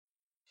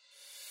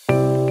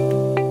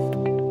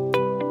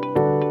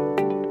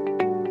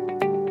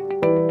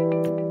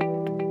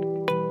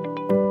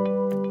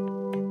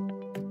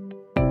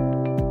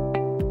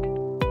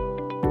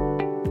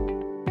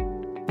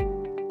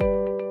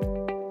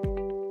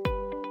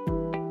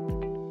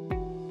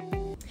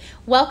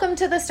Welcome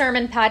to the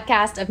sermon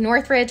podcast of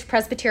Northridge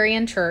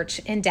Presbyterian Church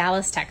in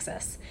Dallas,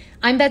 Texas.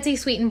 I'm Betsy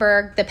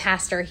Sweetenberg, the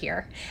pastor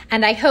here,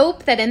 and I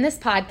hope that in this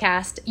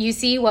podcast you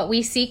see what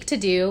we seek to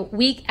do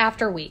week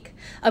after week,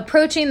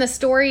 approaching the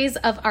stories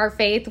of our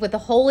faith with a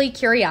holy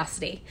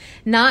curiosity,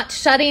 not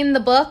shutting the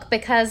book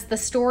because the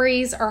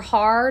stories are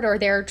hard or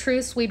there are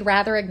truths we'd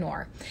rather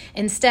ignore.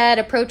 Instead,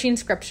 approaching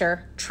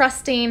Scripture,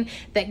 trusting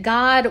that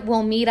God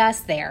will meet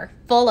us there,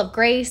 full of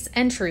grace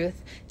and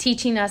truth,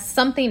 teaching us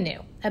something new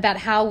about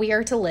how we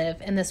are to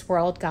live in this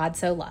world God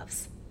so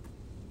loves.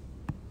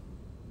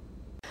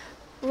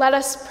 Let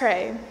us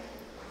pray.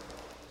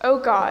 O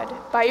God,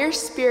 by your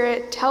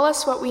Spirit, tell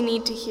us what we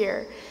need to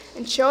hear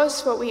and show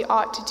us what we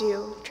ought to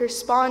do to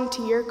respond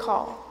to your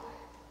call.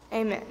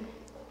 Amen.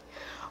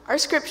 Our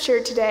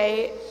scripture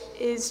today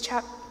is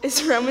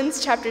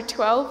Romans chapter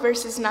 12,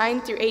 verses 9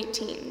 through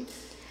 18.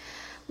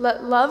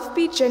 Let love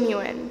be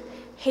genuine,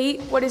 hate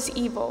what is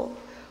evil,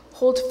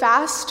 hold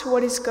fast to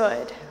what is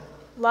good.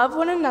 Love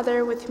one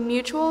another with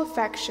mutual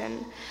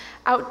affection,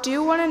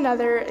 outdo one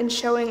another in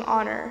showing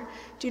honor.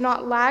 Do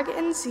not lag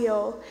in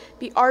zeal,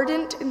 be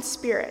ardent in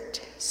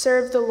spirit,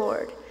 serve the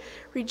Lord.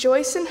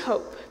 Rejoice in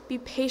hope, be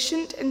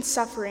patient in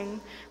suffering,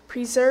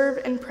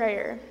 preserve in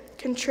prayer,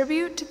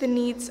 contribute to the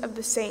needs of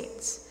the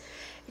saints.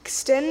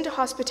 Extend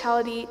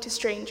hospitality to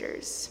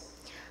strangers.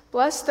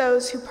 Bless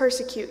those who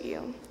persecute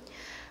you.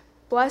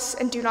 Bless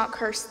and do not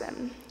curse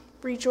them.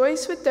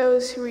 Rejoice with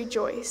those who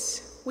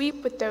rejoice.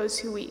 Weep with those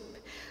who weep.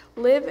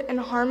 Live in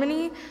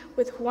harmony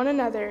with one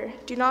another.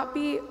 Do not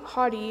be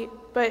haughty,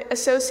 but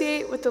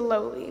associate with the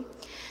lowly.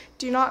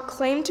 Do not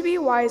claim to be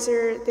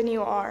wiser than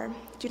you are.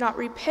 Do not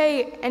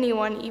repay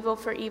anyone evil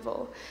for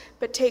evil,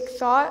 but take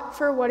thought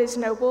for what is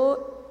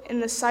noble in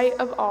the sight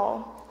of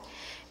all.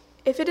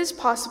 If it is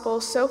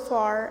possible, so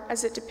far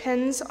as it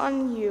depends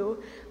on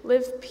you,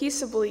 live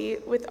peaceably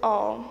with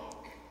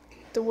all.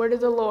 The word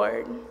of the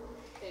Lord.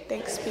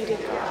 Thanks be to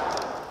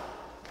God.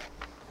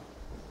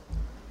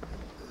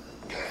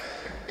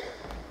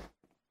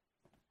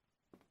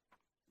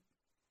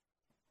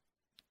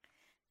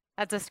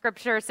 That's a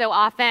scripture so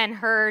often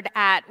heard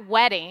at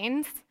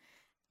weddings,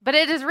 but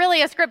it is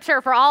really a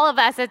scripture for all of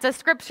us. It's a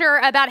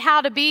scripture about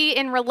how to be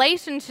in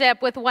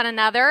relationship with one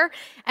another,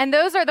 and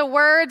those are the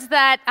words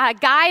that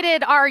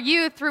guided our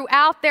youth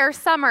throughout their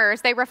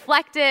summers. They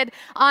reflected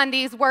on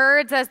these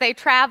words as they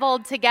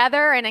traveled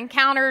together and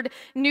encountered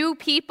new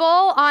people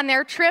on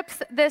their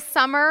trips this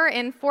summer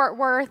in Fort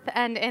Worth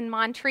and in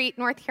Montreat,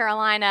 North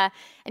Carolina.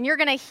 And you're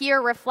going to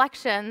hear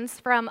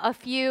reflections from a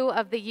few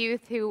of the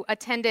youth who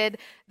attended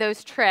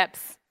those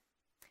trips.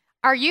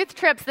 Our youth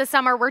trips this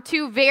summer were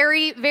two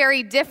very,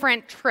 very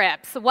different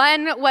trips.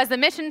 One was a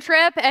mission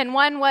trip and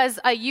one was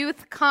a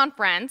youth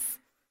conference.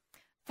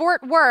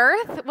 Fort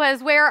Worth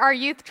was where our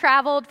youth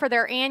traveled for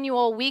their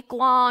annual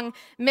week-long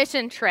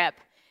mission trip.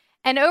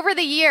 And over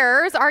the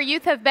years, our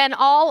youth have been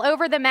all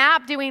over the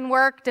map doing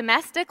work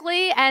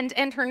domestically and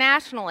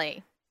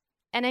internationally.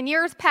 And in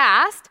years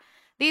past,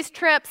 these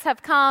trips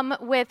have come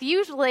with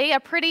usually a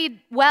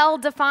pretty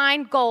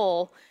well-defined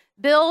goal: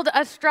 build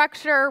a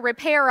structure,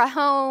 repair a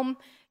home,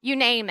 you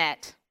name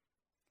it.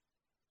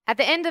 At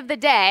the end of the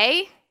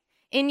day,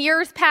 in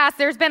years past,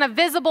 there's been a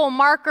visible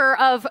marker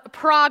of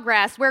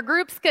progress where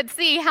groups could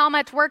see how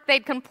much work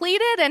they'd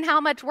completed and how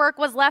much work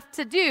was left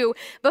to do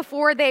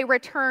before they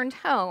returned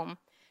home.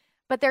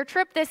 But their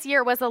trip this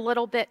year was a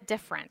little bit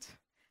different.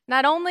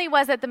 Not only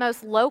was it the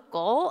most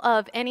local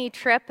of any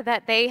trip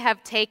that they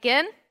have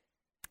taken,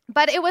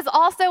 but it was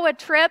also a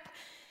trip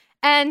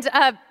and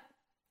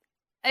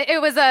it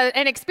was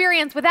an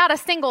experience without a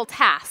single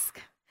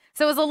task.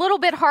 So it was a little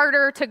bit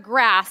harder to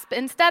grasp.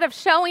 Instead of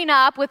showing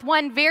up with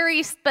one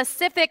very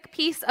specific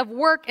piece of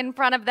work in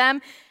front of them,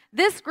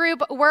 this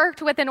group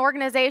worked with an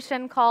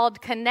organization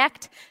called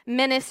Connect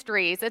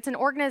Ministries. It's an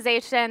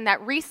organization that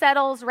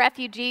resettles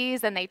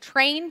refugees, and they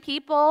train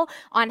people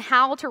on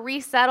how to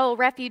resettle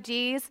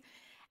refugees.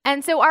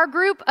 And so our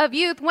group of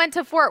youth went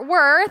to Fort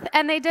Worth,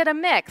 and they did a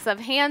mix of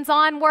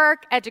hands-on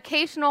work,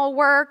 educational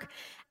work.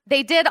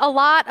 They did a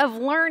lot of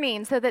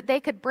learning so that they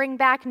could bring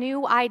back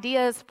new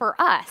ideas for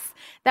us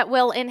that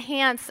will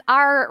enhance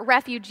our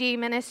refugee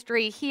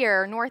ministry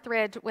here,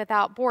 Northridge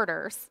Without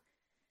Borders.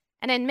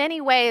 And in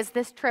many ways,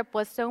 this trip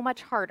was so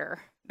much harder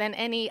than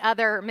any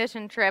other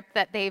mission trip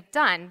that they've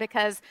done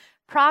because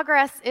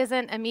progress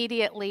isn't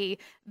immediately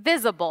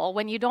visible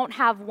when you don't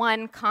have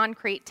one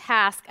concrete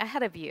task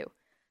ahead of you.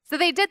 So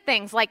they did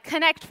things like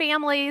connect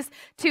families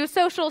to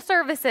social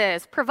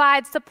services,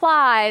 provide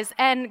supplies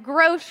and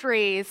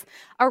groceries,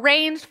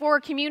 arrange for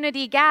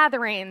community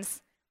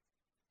gatherings.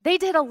 They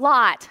did a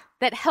lot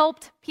that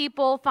helped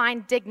people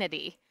find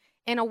dignity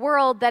in a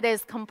world that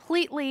is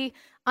completely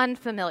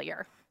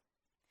unfamiliar.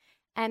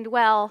 And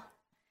well,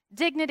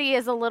 dignity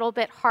is a little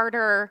bit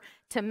harder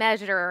to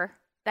measure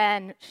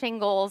than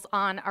shingles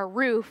on a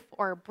roof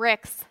or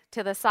bricks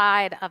to the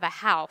side of a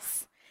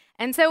house.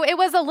 And so it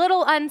was a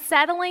little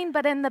unsettling,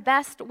 but in the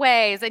best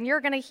ways. And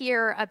you're going to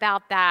hear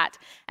about that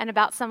and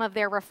about some of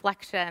their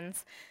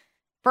reflections.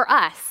 for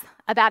us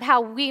about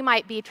how we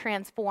might be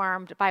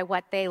transformed by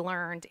what they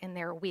learned in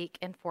their week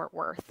in Fort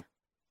Worth.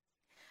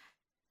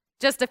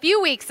 Just a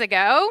few weeks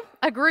ago,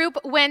 a group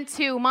went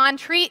to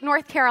Montreat,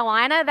 North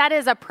Carolina. That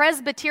is a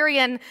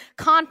Presbyterian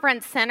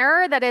conference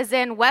center that is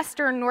in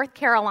western North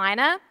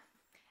Carolina.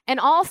 And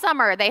all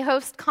summer, they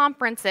host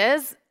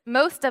conferences,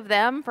 most of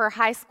them for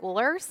high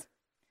schoolers.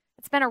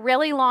 It's been a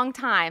really long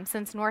time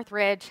since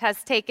Northridge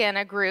has taken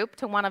a group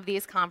to one of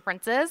these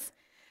conferences.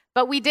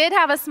 But we did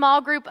have a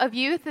small group of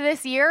youth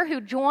this year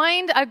who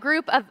joined a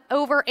group of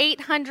over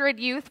 800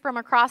 youth from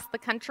across the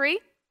country.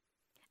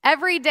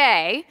 Every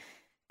day,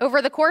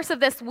 over the course of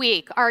this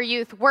week, our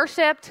youth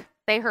worshiped,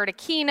 they heard a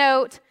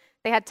keynote,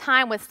 they had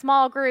time with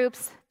small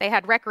groups, they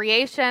had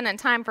recreation and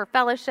time for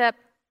fellowship.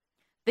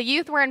 The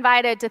youth were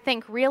invited to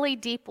think really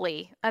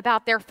deeply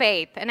about their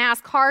faith and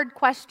ask hard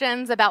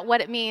questions about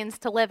what it means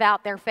to live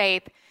out their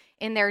faith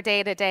in their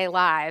day-to-day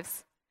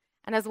lives.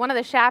 And as one of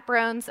the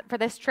chaperones for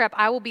this trip,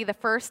 I will be the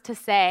first to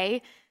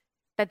say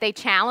that they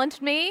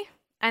challenged me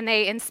and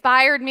they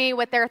inspired me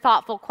with their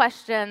thoughtful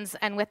questions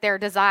and with their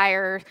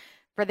desire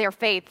for their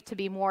faith to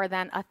be more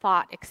than a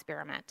thought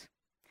experiment.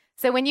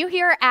 So when you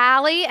hear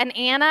Allie and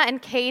Anna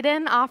and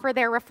Caden offer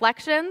their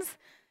reflections,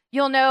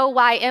 you'll know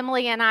why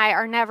Emily and I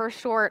are never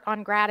short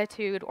on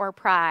gratitude or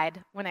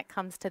pride when it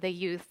comes to the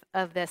youth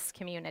of this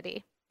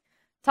community.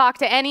 Talk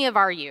to any of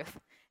our youth,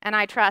 and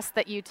I trust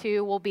that you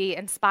too will be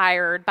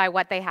inspired by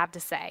what they have to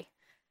say.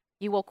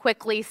 You will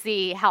quickly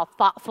see how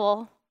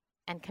thoughtful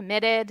and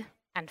committed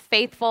and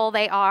faithful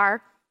they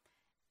are.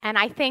 And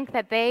I think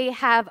that they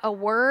have a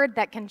word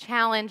that can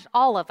challenge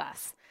all of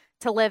us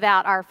to live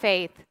out our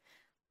faith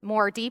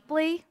more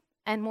deeply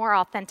and more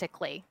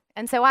authentically.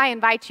 And so I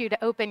invite you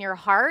to open your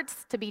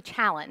hearts to be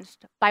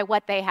challenged by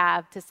what they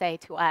have to say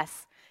to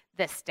us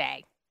this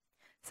day.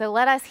 So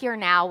let us hear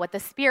now what the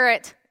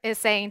Spirit is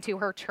saying to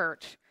her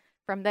church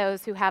from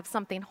those who have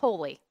something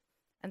holy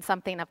and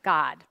something of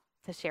God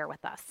to share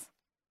with us.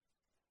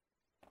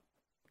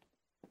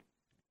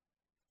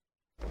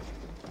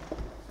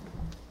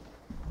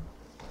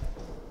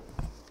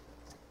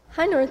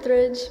 Hi,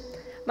 Northridge.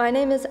 My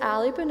name is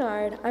Allie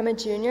Bernard. I'm a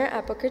junior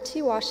at Booker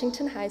T.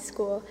 Washington High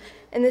School,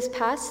 and this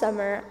past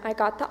summer, I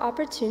got the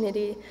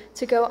opportunity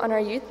to go on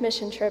our youth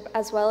mission trip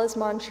as well as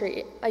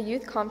Montreat, a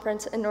youth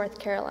conference in North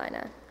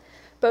Carolina.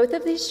 Both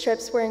of these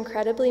trips were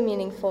incredibly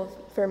meaningful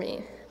for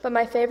me, but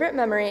my favorite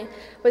memory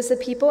was the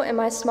people in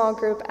my small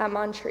group at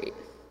Montreat.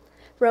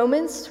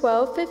 Romans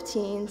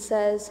 12:15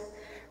 says,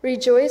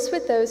 "Rejoice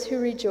with those who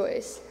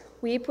rejoice,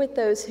 weep with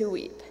those who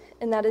weep,"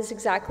 and that is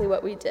exactly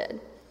what we did.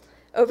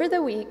 Over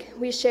the week,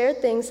 we shared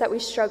things that we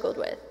struggled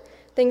with,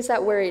 things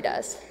that worried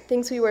us,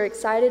 things we were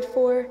excited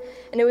for,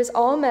 and it was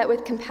all met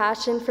with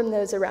compassion from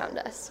those around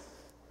us.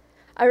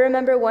 I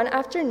remember one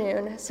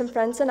afternoon, some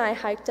friends and I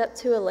hiked up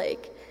to a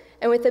lake,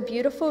 and with a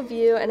beautiful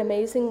view and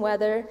amazing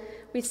weather,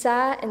 we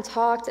sat and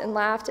talked and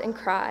laughed and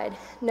cried,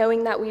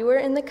 knowing that we were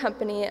in the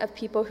company of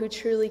people who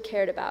truly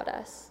cared about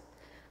us.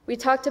 We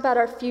talked about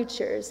our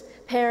futures,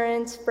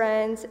 parents,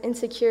 friends,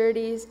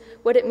 insecurities,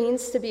 what it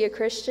means to be a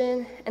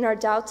Christian, and our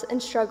doubts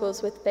and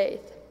struggles with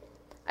faith.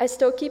 I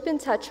still keep in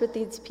touch with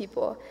these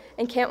people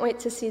and can't wait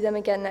to see them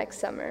again next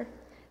summer.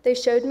 They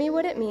showed me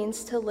what it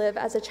means to live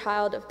as a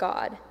child of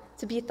God,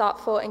 to be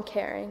thoughtful and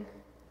caring.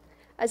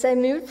 As I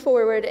moved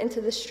forward into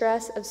the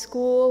stress of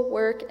school,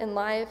 work, and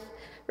life,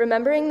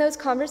 remembering those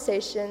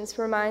conversations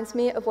reminds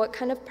me of what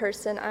kind of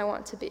person I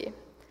want to be.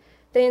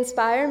 They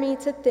inspire me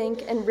to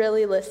think and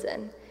really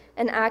listen,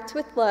 and act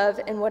with love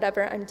in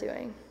whatever I'm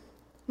doing.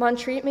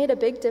 Montreat made a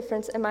big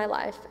difference in my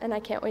life, and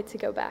I can't wait to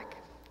go back.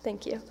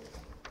 Thank you.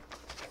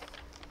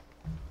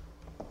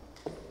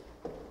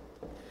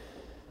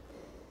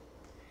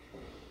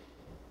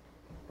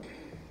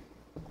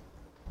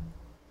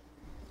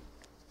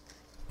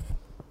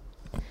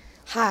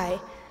 Hi,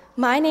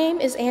 my name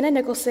is Anna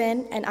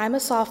Nicholson, and I'm a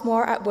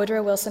sophomore at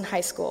Woodrow Wilson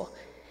High School.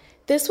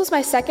 This was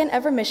my second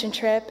ever mission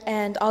trip,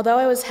 and although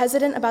I was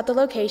hesitant about the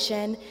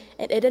location,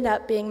 it ended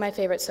up being my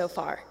favorite so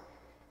far.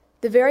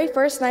 The very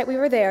first night we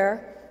were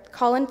there,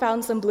 Colin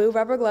found some blue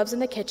rubber gloves in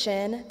the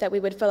kitchen that we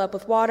would fill up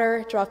with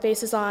water, draw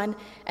faces on,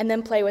 and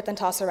then play with and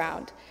toss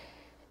around.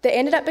 They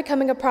ended up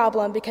becoming a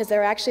problem because they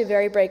were actually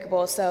very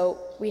breakable, so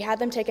we had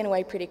them taken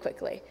away pretty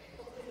quickly.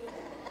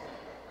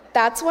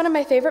 That's one of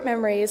my favorite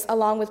memories,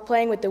 along with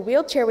playing with the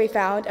wheelchair we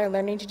found and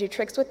learning to do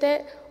tricks with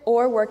it,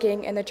 or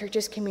working in the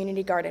church's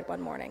community garden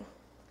one morning.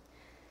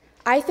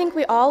 I think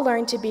we all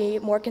learn to be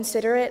more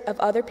considerate of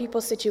other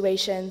people's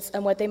situations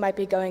and what they might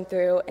be going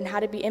through, and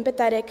how to be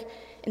empathetic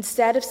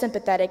instead of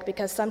sympathetic,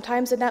 because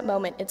sometimes in that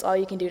moment, it's all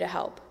you can do to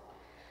help.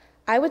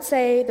 I would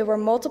say there were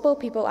multiple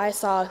people I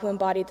saw who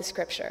embodied the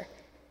scripture.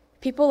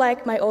 People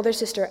like my older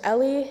sister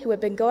Ellie, who had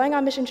been going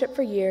on mission trip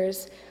for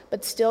years,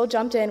 but still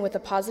jumped in with a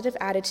positive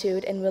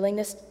attitude and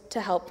willingness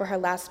to help for her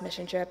last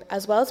mission trip,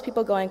 as well as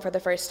people going for the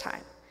first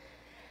time.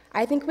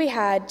 I think we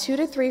had 2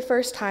 to 3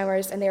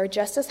 first-timers, and they were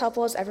just as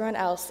helpful as everyone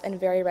else and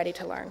very ready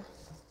to learn.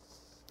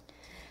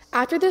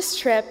 After this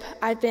trip,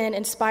 I've been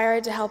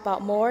inspired to help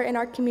out more in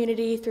our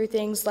community through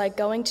things like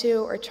going to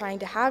or trying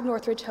to have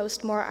Northridge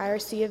host more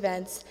IRC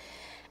events.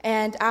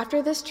 And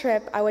after this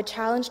trip, I would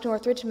challenge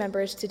Northridge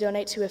members to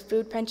donate to a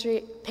food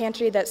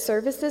pantry that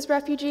services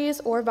refugees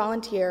or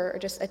volunteer or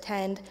just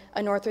attend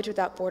a Northridge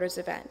Without Borders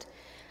event.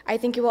 I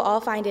think you will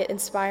all find it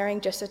inspiring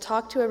just to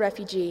talk to a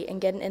refugee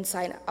and get an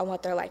insight on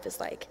what their life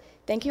is like.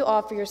 Thank you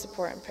all for your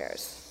support and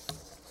prayers.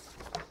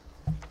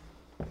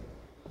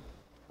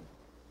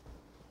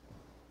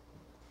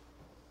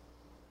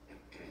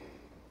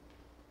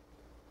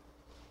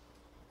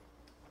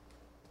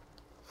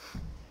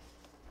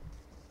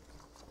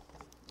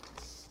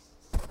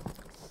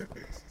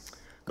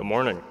 Good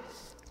morning.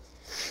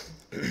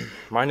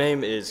 My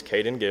name is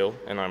Caden Gill,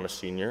 and I'm a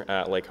senior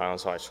at Lake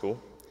Highlands High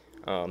School.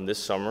 This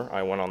summer,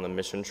 I went on the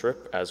mission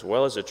trip as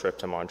well as a trip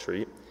to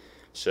Montreat,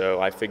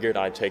 so I figured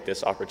I'd take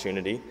this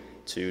opportunity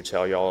to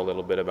tell y'all a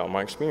little bit about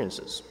my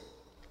experiences.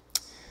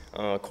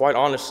 Quite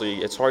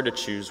honestly, it's hard to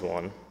choose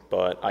one,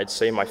 but I'd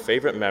say my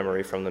favorite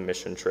memory from the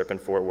mission trip in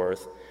Fort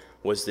Worth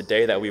was the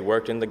day that we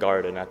worked in the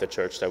garden at the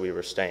church that we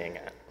were staying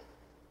at.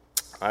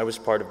 I was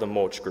part of the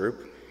mulch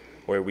group,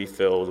 where we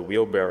filled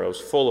wheelbarrows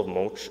full of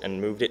mulch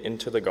and moved it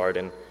into the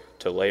garden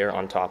to layer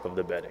on top of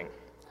the bedding.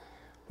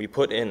 We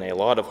put in a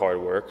lot of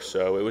hard work,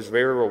 so it was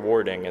very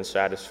rewarding and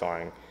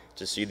satisfying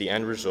to see the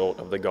end result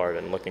of the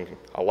garden looking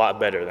a lot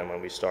better than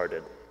when we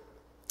started.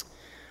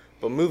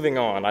 But moving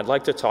on, I'd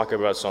like to talk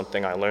about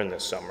something I learned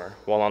this summer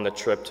while on the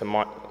trip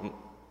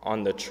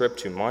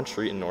to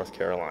Montreat in North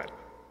Carolina.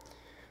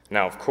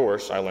 Now, of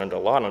course, I learned a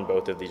lot on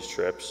both of these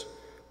trips,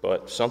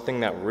 but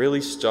something that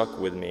really stuck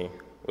with me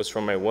was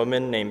from a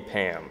woman named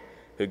Pam,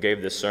 who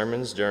gave the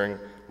sermons during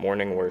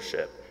morning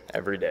worship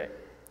every day.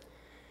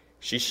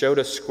 She showed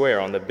a square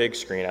on the big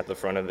screen at the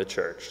front of the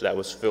church that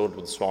was filled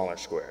with smaller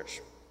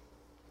squares.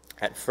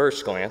 At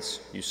first glance,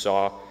 you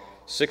saw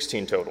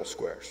 16 total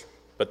squares,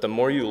 but the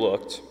more you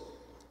looked,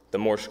 the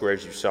more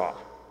squares you saw.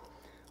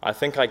 I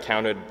think I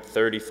counted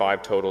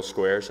 35 total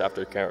squares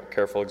after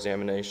careful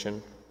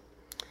examination.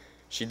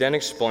 She then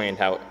explained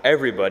how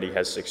everybody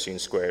has 16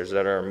 squares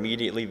that are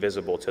immediately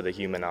visible to the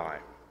human eye.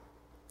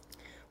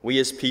 We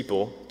as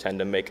people tend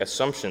to make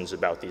assumptions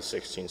about these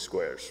 16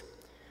 squares.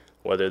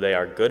 Whether they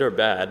are good or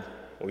bad,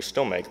 we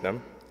still make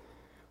them.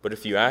 But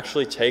if you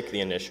actually take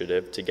the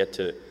initiative to get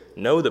to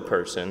know the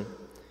person,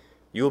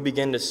 you will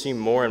begin to see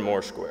more and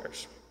more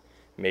squares.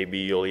 Maybe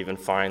you'll even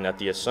find that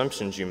the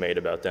assumptions you made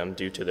about them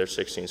due to their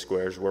 16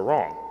 squares were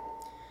wrong.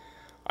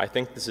 I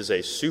think this is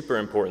a super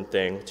important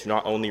thing to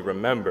not only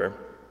remember,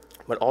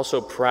 but also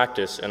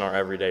practice in our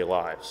everyday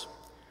lives.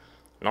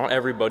 Not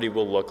everybody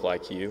will look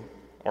like you,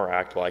 or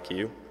act like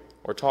you,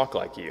 or talk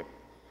like you.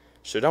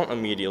 So don't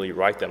immediately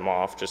write them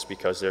off just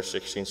because their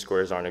 16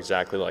 squares aren't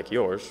exactly like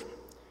yours.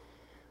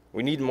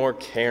 We need more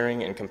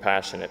caring and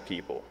compassionate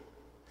people,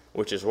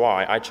 which is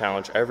why I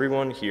challenge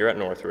everyone here at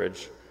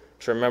Northridge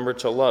to remember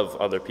to love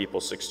other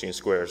people's 16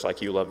 squares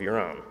like you love your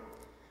own.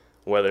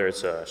 Whether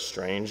it's a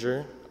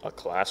stranger, a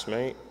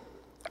classmate,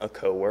 a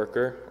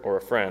coworker, or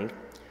a friend,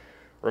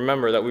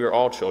 remember that we are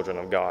all children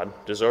of God,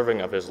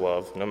 deserving of His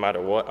love, no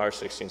matter what our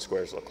 16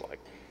 squares look like.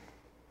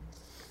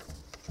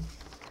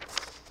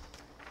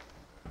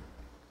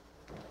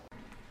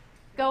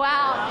 Go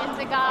out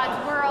into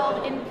God's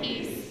world in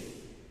peace.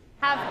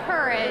 Have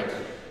courage.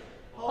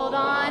 Hold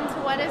on to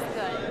what is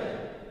good.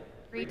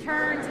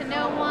 Return to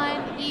no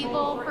one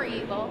evil for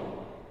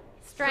evil.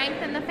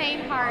 Strengthen the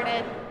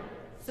faint-hearted.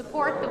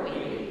 Support the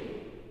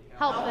weak.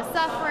 Help the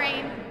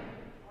suffering.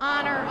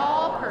 Honor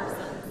all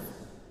persons.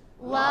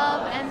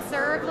 Love and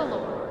serve the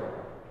Lord,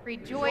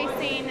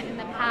 rejoicing in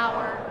the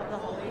power of the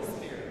Holy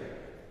Spirit.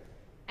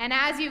 And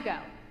as you go,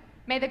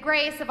 may the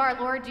grace of our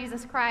Lord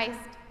Jesus Christ,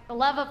 the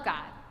love of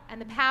God, and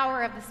the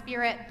power of the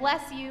Spirit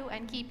bless you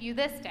and keep you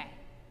this day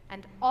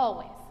and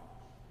always,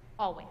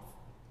 always.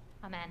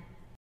 Amen.